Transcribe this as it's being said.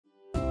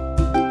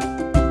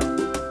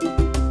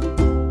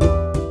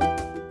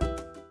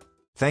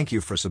Thank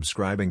you for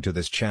subscribing to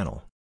this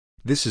channel.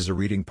 This is a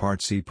Reading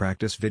Part C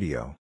practice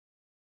video.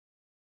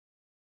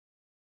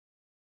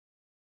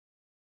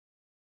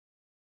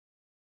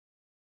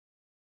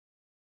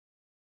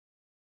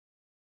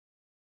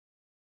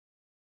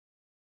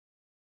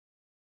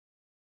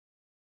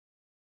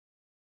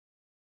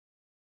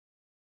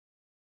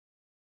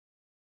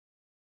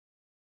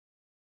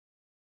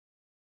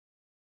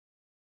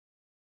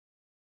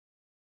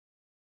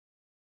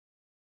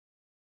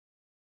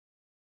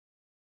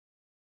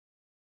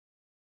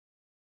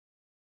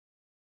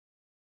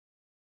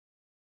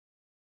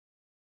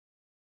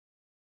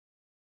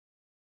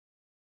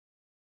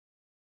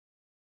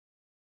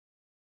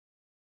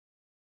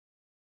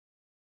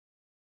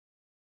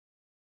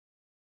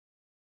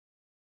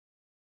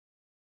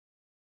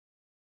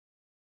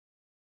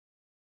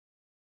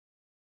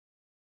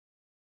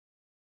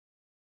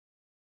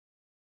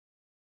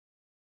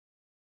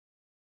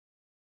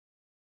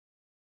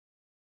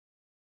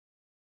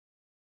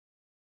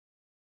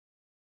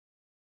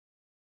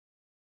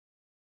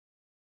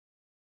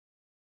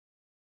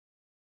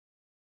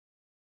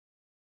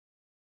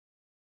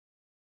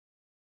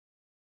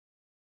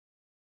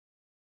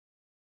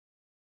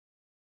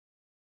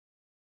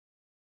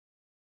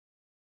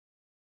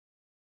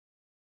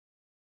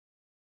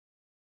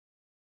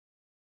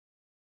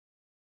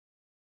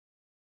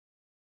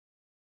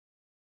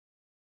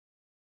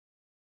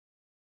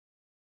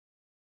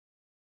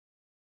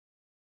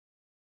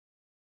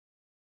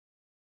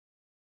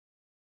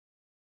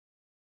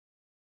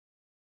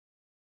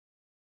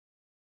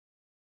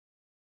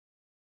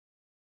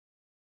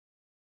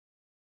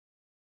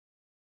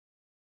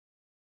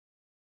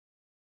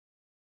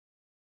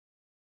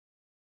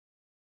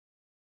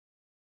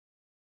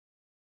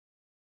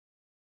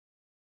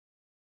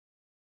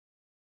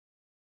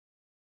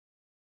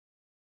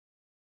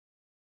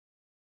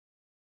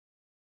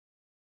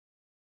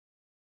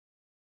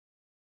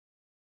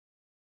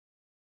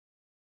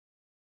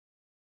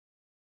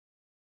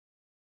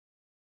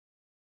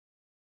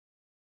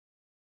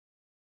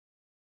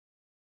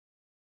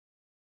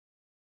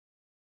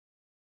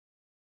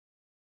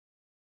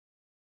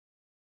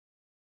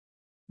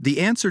 The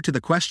answer to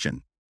the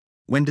question,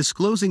 when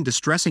disclosing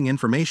distressing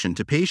information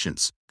to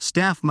patients,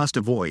 staff must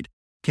avoid,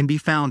 can be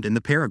found in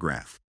the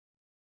paragraph.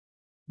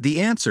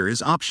 The answer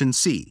is option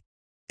C,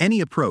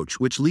 any approach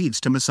which leads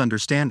to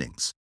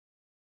misunderstandings.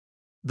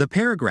 The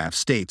paragraph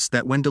states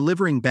that when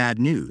delivering bad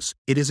news,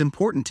 it is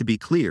important to be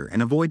clear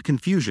and avoid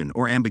confusion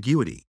or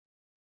ambiguity.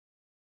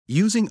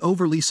 Using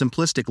overly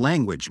simplistic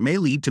language may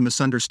lead to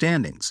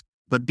misunderstandings,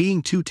 but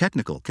being too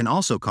technical can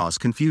also cause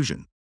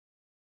confusion.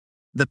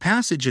 The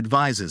passage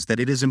advises that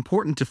it is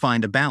important to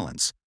find a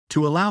balance,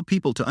 to allow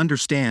people to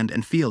understand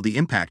and feel the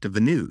impact of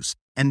the news,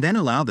 and then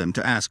allow them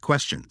to ask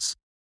questions.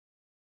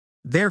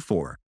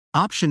 Therefore,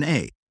 option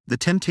A, the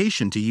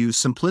temptation to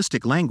use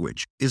simplistic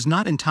language, is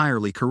not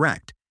entirely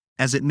correct,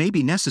 as it may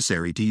be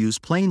necessary to use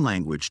plain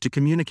language to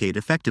communicate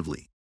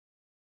effectively.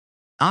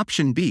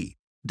 Option B,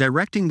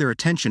 directing their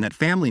attention at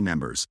family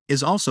members,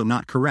 is also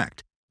not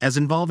correct, as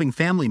involving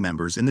family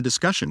members in the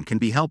discussion can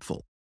be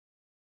helpful.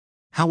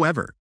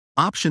 However,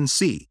 option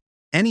C,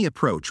 any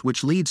approach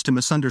which leads to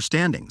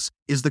misunderstandings,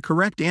 is the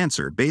correct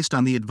answer based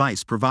on the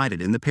advice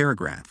provided in the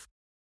paragraph.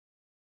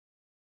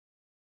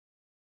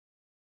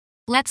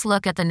 Let's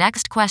look at the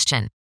next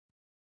question.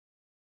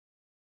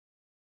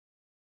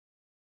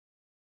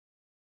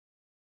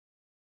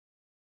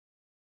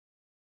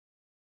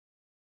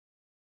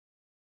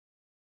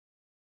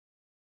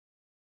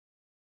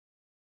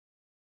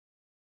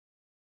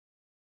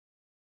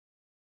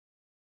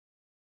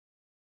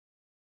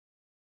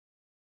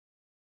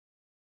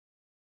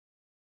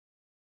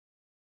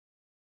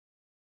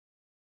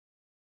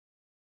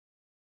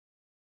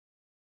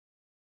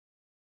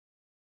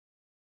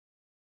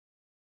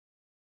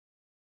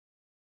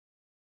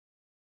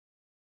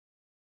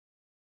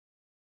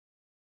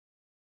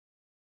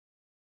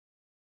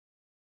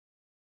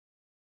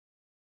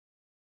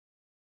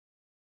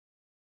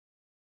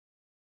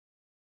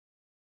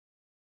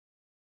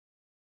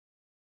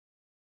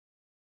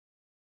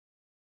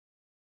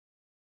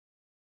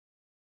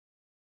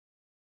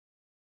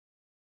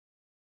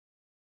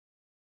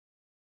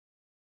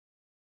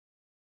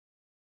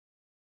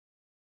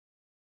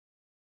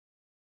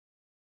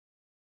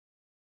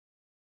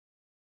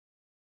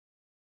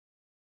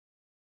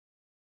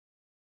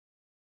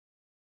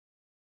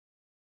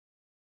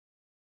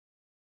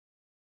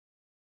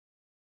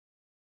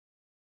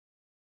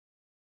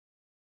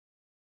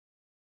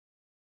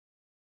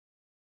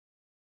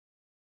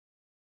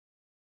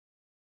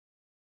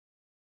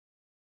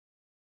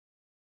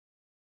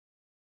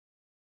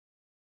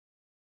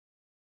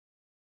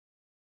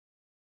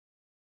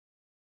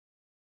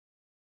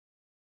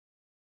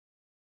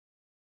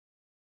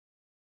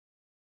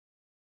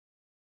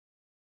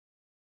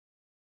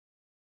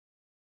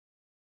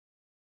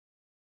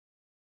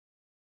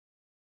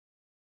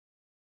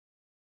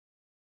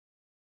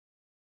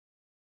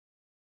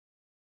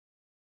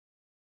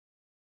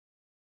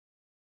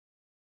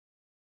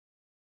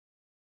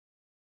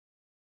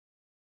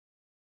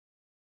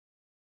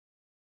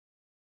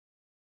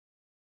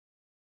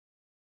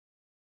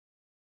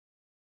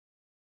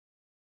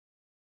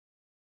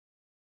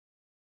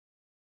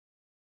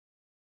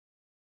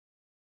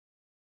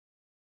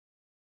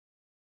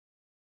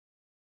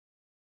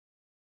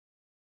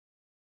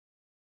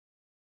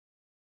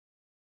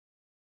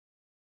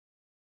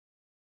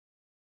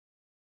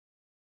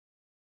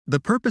 The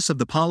purpose of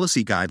the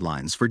policy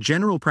guidelines for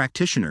general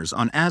practitioners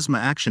on asthma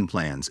action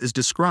plans is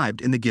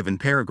described in the given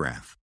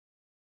paragraph.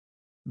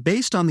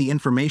 Based on the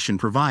information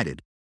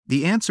provided,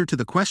 the answer to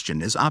the question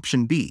is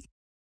option B,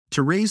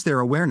 to raise their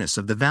awareness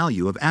of the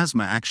value of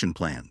asthma action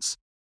plans.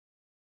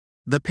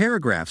 The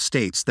paragraph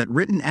states that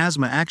written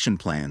asthma action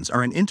plans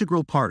are an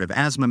integral part of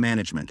asthma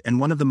management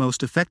and one of the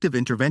most effective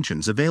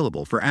interventions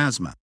available for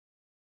asthma.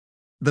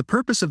 The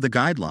purpose of the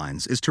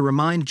guidelines is to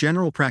remind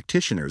general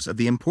practitioners of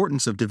the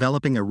importance of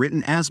developing a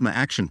written asthma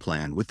action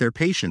plan with their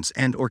patients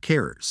and/or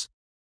carers.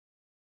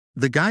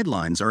 The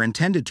guidelines are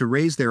intended to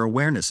raise their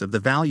awareness of the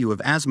value of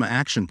asthma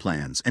action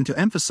plans and to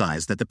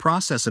emphasize that the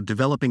process of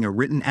developing a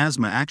written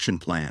asthma action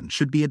plan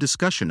should be a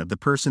discussion of the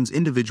person's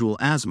individual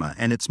asthma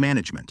and its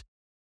management.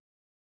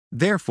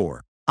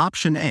 Therefore,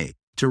 option A,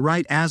 to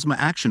write asthma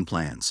action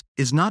plans,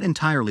 is not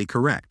entirely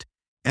correct,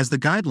 as the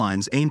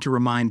guidelines aim to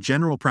remind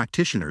general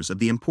practitioners of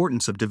the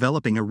importance of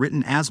developing a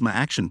written asthma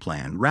action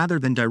plan rather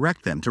than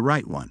direct them to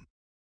write one.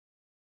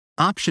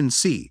 Option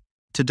C,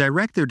 to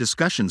direct their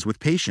discussions with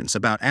patients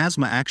about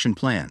asthma action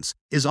plans,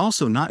 is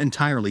also not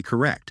entirely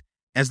correct,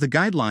 as the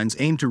guidelines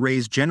aim to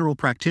raise general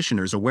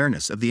practitioners'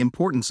 awareness of the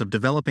importance of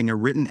developing a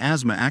written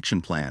asthma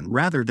action plan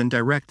rather than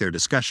direct their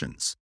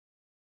discussions.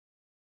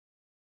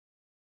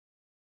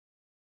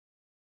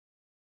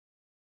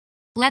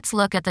 Let's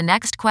look at the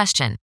next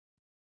question.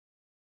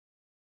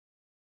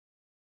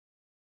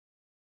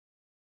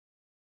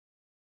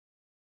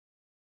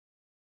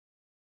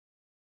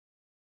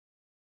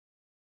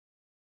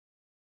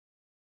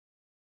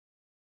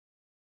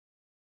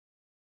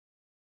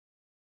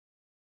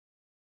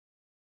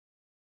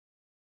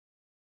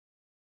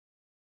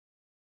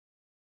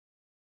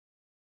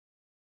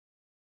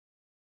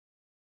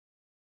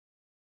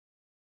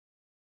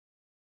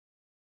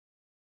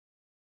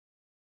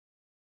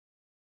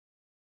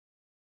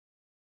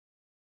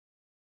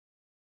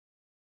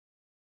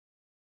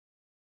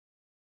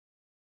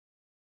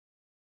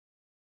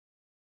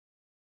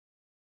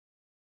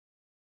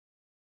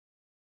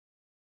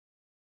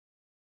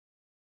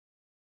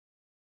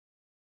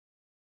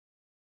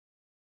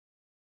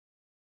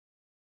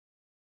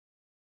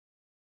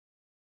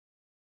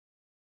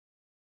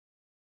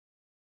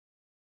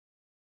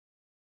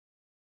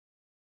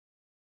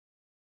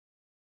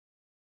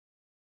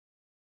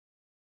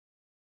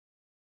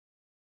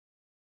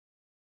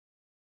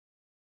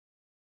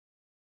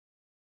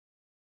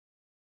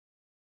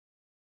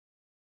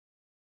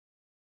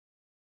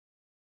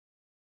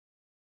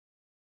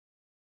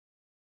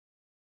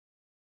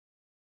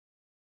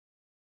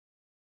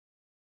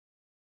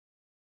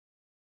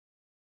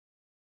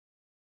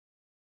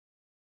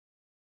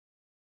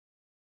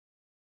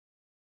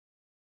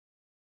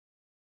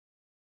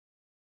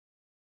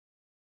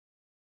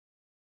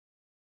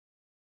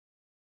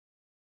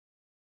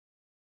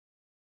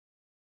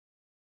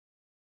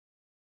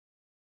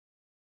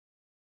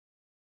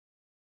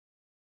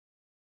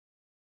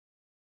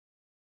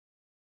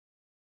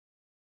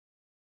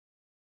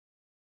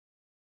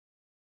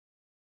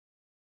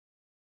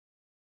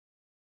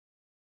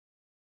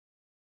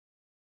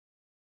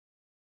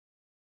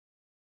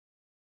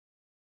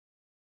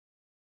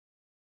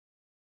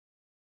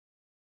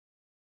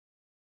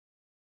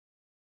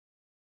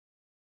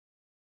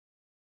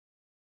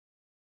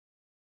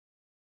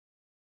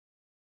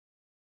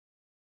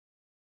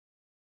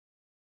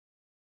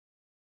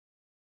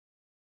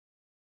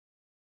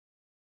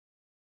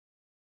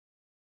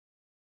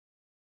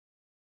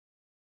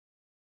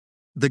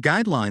 The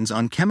guidelines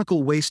on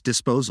chemical waste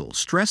disposal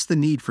stress the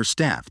need for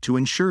staff to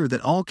ensure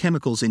that all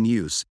chemicals in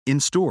use, in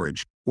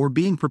storage, or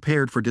being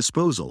prepared for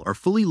disposal are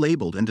fully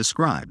labeled and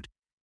described,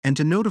 and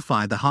to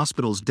notify the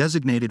hospital's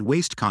designated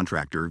waste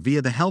contractor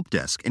via the help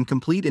desk and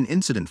complete an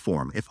incident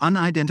form if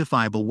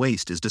unidentifiable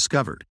waste is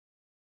discovered.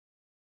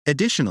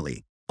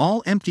 Additionally,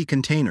 all empty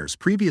containers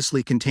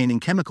previously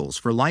containing chemicals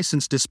for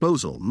licensed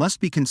disposal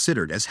must be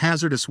considered as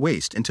hazardous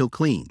waste until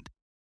cleaned.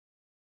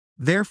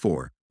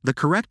 Therefore, the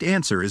correct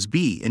answer is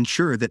B.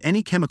 Ensure that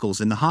any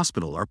chemicals in the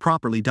hospital are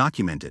properly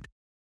documented.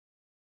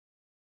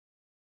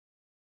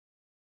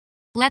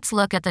 Let's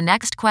look at the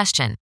next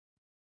question.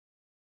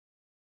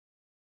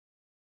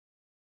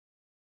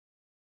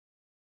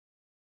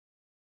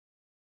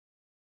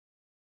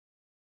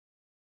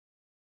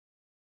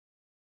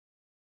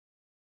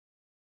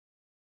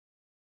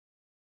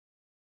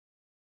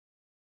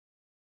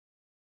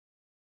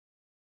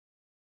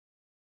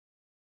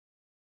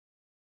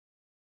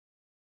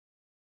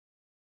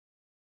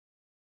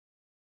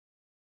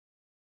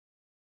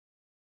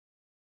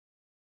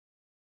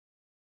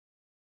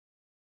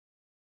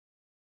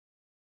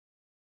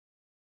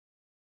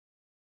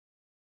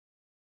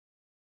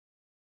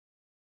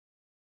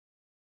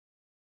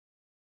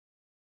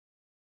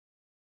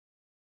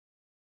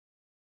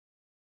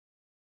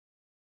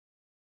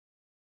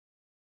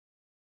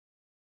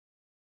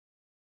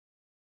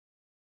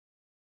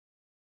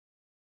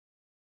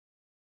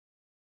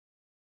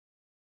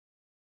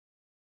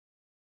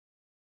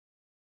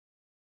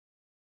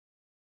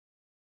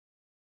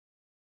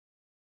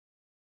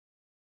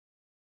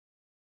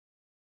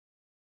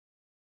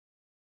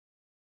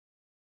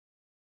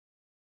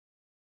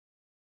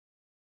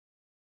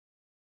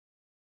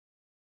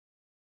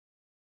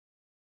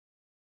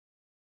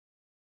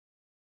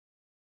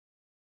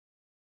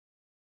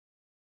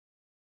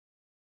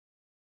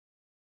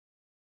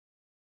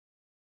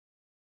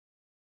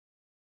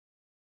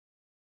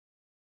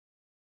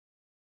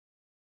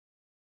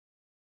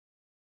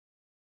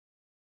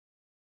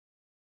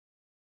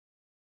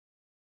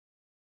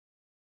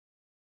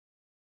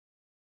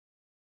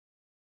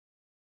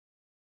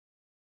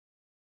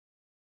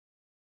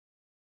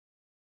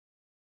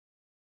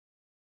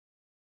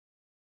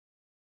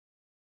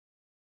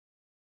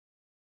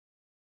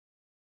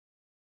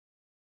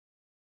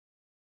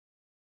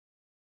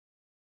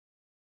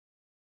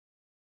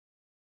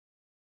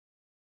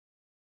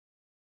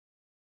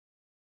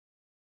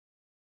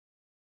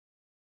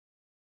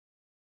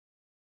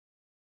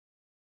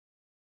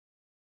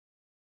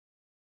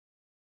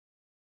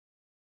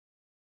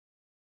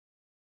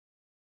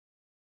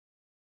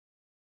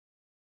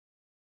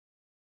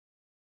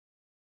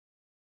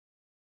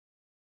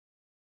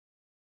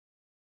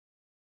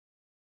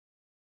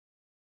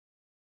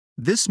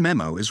 This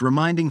memo is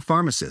reminding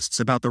pharmacists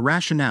about the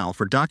rationale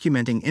for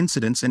documenting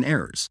incidents and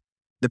errors,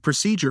 the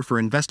procedure for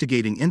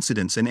investigating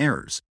incidents and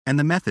errors, and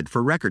the method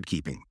for record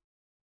keeping.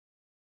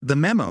 The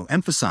memo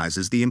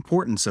emphasizes the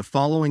importance of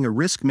following a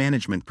risk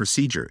management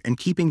procedure and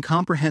keeping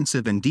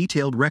comprehensive and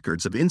detailed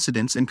records of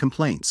incidents and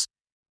complaints,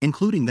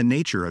 including the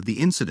nature of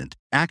the incident,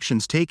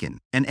 actions taken,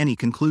 and any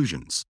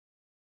conclusions.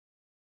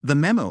 The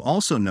memo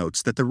also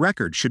notes that the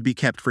record should be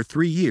kept for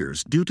 3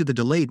 years due to the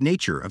delayed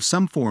nature of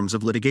some forms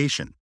of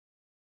litigation.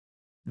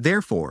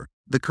 Therefore,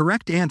 the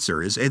correct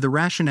answer is A. The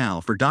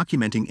rationale for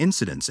documenting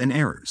incidents and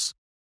errors.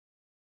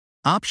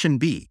 Option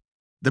B.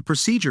 The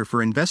procedure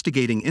for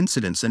investigating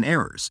incidents and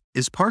errors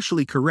is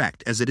partially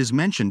correct as it is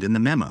mentioned in the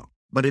memo,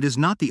 but it is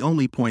not the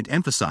only point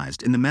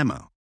emphasized in the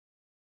memo.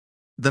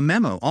 The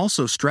memo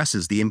also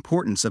stresses the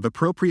importance of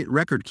appropriate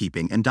record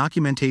keeping and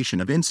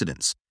documentation of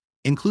incidents,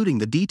 including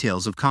the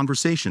details of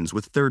conversations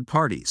with third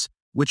parties,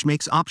 which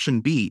makes option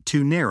B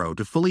too narrow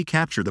to fully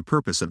capture the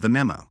purpose of the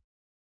memo.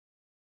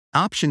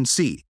 Option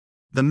C.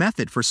 The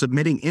method for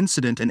submitting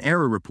incident and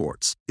error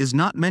reports is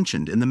not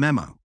mentioned in the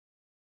memo.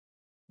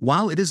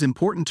 While it is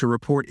important to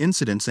report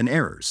incidents and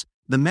errors,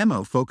 the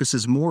memo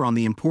focuses more on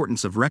the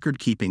importance of record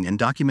keeping and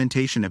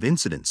documentation of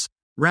incidents,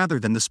 rather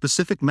than the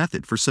specific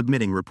method for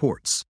submitting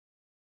reports.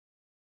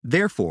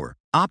 Therefore,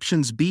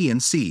 options B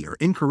and C are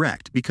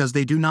incorrect because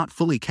they do not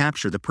fully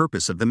capture the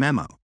purpose of the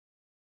memo.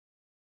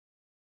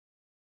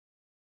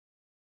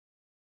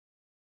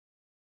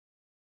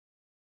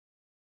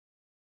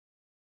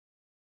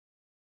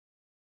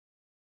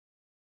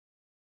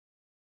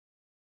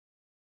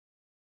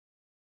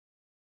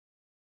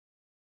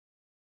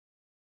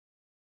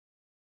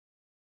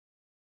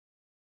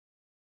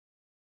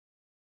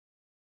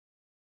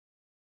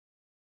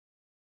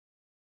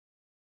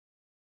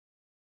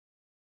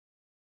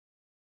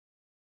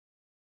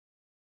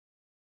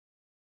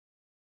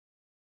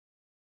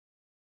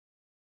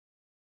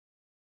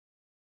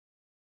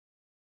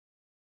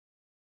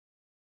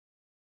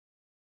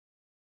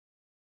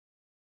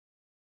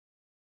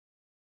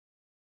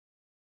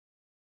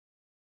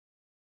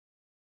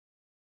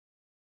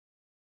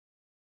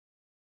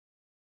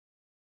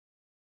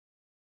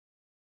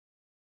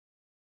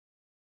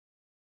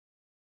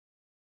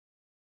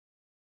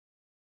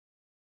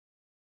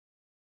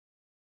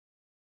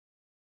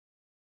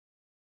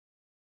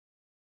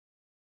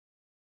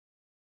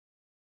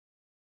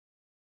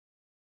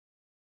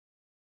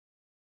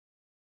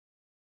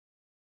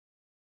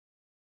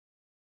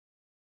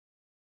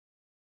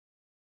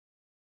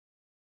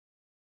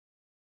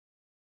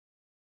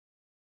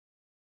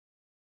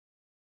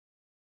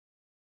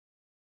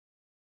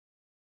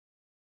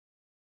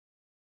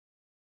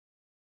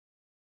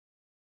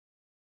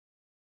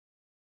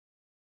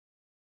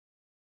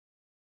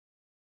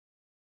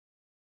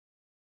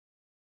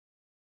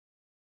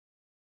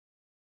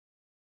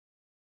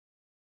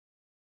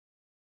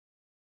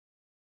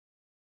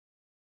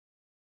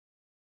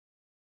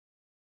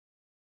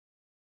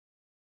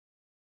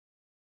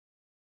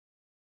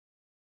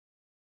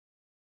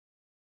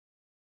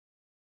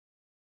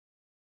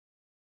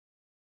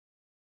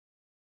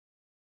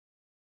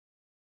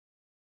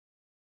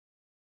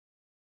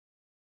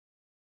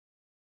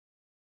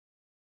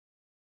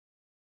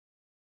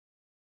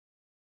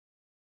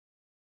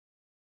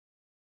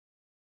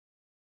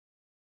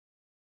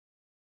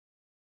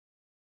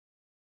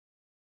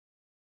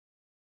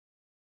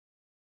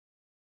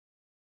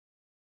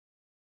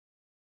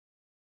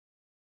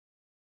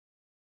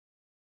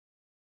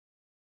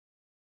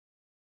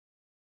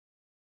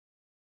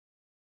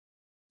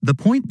 The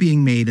point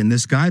being made in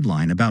this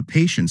guideline about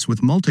patients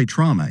with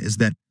multi-trauma is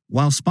that,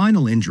 while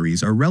spinal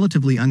injuries are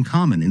relatively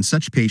uncommon in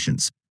such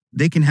patients,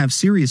 they can have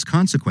serious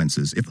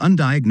consequences if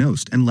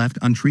undiagnosed and left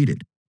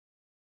untreated.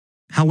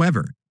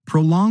 However,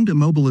 prolonged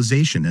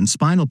immobilization and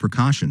spinal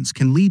precautions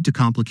can lead to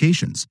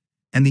complications,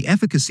 and the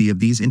efficacy of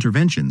these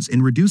interventions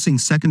in reducing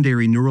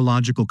secondary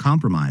neurological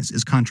compromise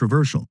is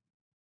controversial.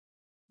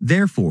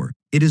 Therefore,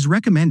 it is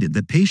recommended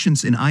that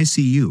patients in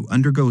ICU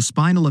undergo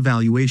spinal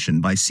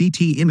evaluation by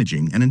CT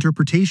imaging and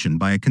interpretation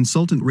by a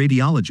consultant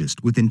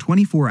radiologist within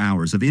 24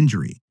 hours of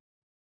injury.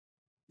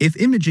 If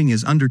imaging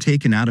is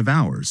undertaken out of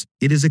hours,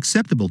 it is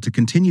acceptable to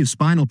continue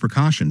spinal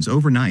precautions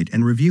overnight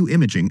and review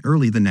imaging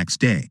early the next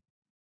day.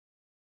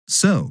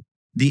 So,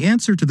 the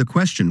answer to the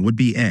question would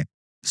be A.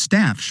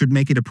 Staff should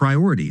make it a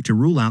priority to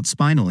rule out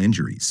spinal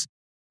injuries.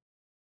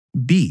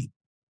 B.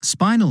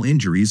 Spinal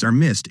injuries are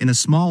missed in a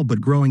small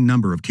but growing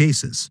number of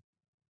cases.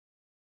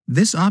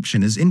 This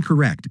option is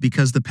incorrect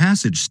because the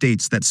passage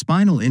states that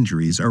spinal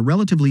injuries are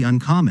relatively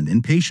uncommon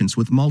in patients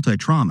with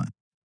multi-trauma,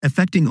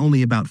 affecting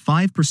only about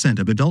 5%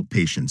 of adult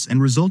patients and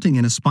resulting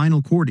in a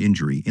spinal cord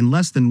injury in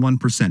less than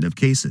 1% of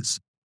cases.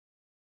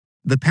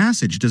 The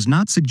passage does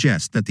not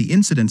suggest that the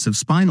incidence of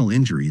spinal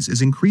injuries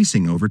is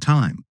increasing over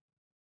time.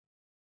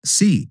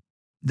 C.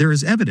 There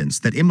is evidence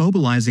that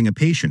immobilizing a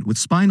patient with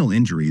spinal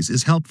injuries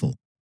is helpful.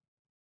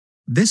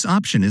 This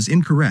option is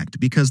incorrect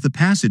because the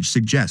passage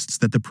suggests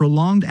that the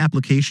prolonged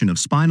application of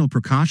spinal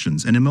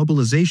precautions and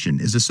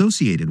immobilization is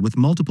associated with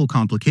multiple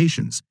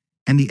complications,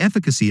 and the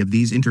efficacy of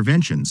these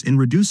interventions in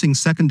reducing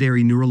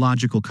secondary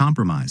neurological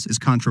compromise is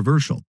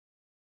controversial.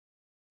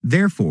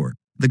 Therefore,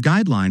 the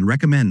guideline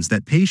recommends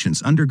that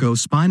patients undergo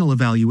spinal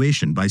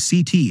evaluation by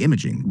CT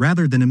imaging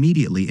rather than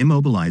immediately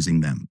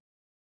immobilizing them.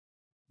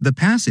 The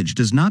passage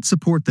does not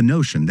support the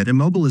notion that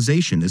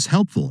immobilization is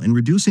helpful in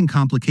reducing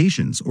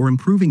complications or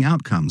improving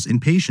outcomes in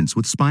patients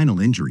with spinal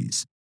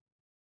injuries.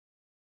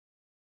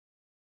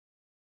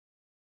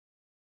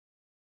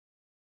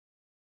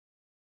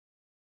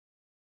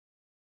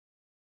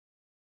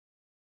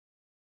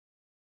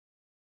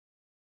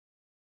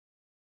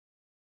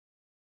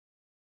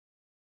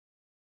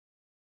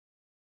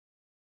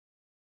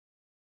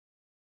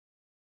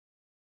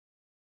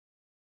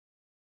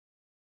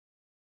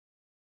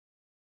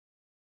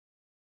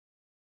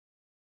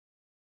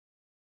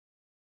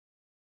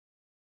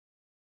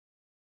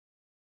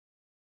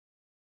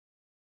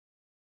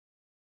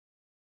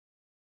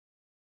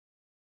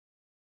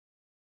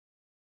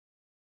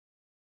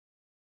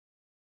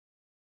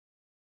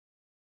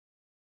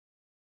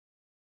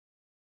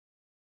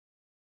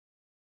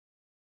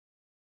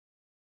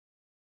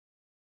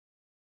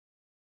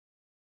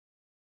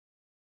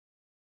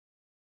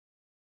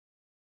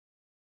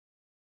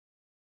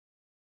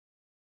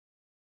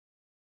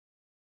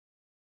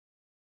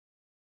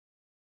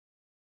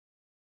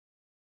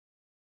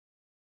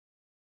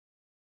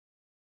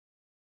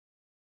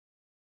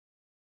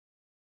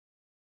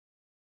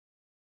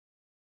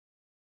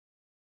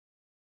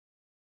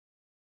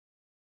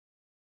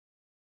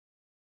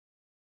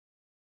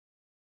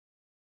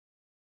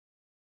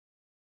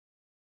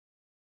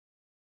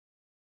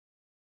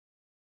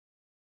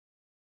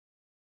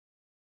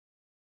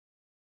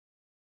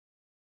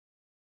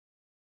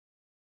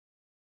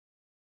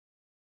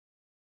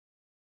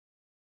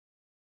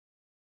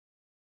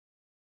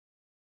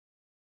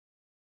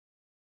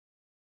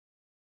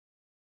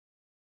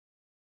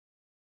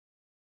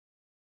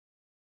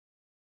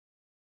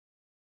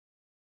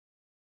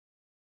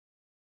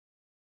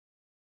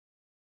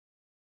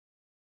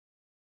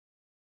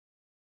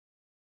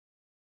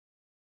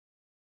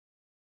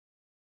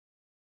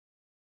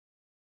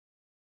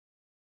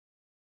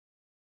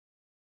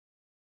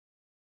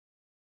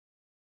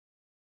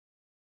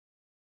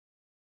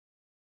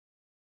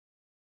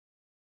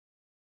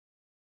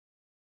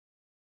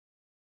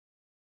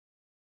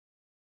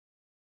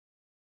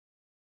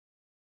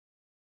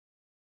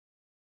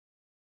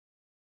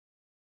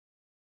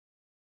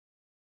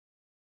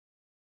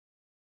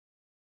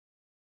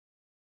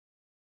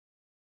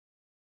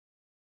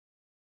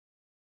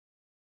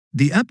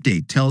 The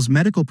update tells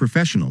medical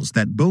professionals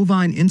that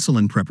bovine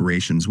insulin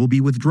preparations will be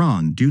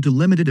withdrawn due to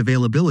limited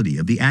availability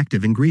of the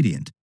active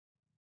ingredient.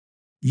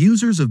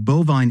 Users of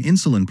bovine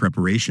insulin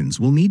preparations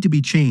will need to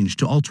be changed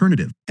to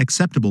alternative,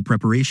 acceptable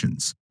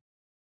preparations.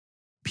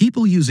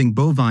 People using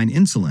bovine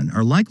insulin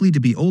are likely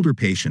to be older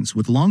patients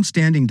with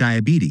long-standing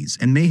diabetes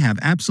and may have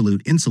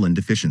absolute insulin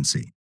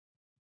deficiency.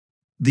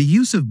 The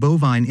use of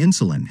bovine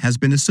insulin has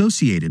been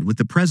associated with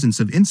the presence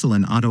of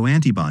insulin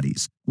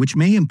autoantibodies, which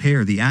may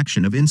impair the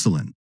action of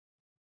insulin.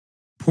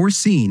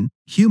 Porcine,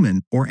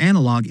 human, or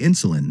analog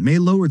insulin may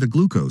lower the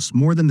glucose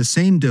more than the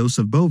same dose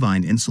of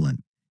bovine insulin,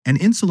 and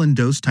insulin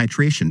dose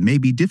titration may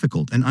be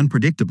difficult and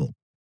unpredictable.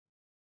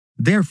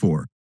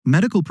 Therefore,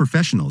 medical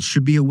professionals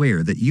should be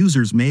aware that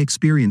users may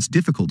experience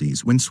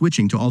difficulties when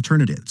switching to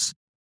alternatives.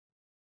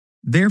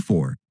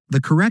 Therefore,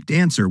 the correct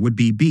answer would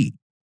be B.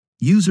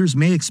 Users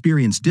may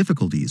experience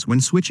difficulties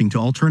when switching to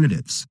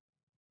alternatives.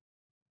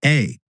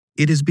 A.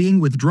 It is being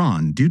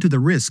withdrawn due to the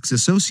risks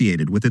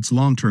associated with its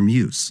long-term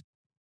use.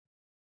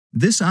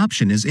 This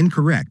option is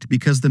incorrect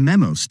because the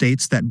memo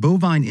states that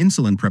bovine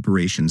insulin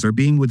preparations are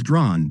being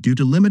withdrawn due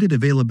to limited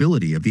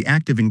availability of the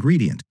active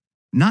ingredient,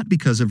 not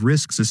because of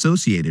risks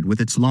associated with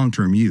its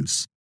long-term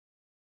use.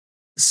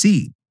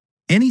 C.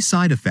 Any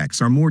side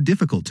effects are more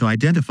difficult to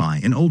identify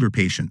in older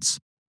patients.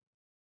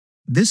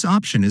 This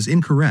option is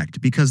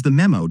incorrect because the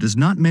memo does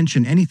not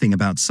mention anything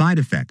about side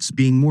effects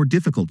being more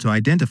difficult to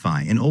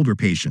identify in older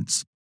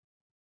patients.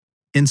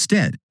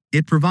 Instead,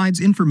 it provides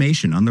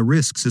information on the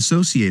risks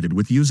associated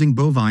with using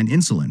bovine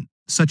insulin,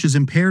 such as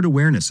impaired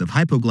awareness of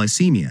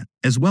hypoglycemia,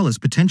 as well as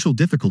potential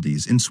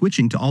difficulties in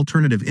switching to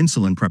alternative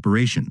insulin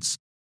preparations.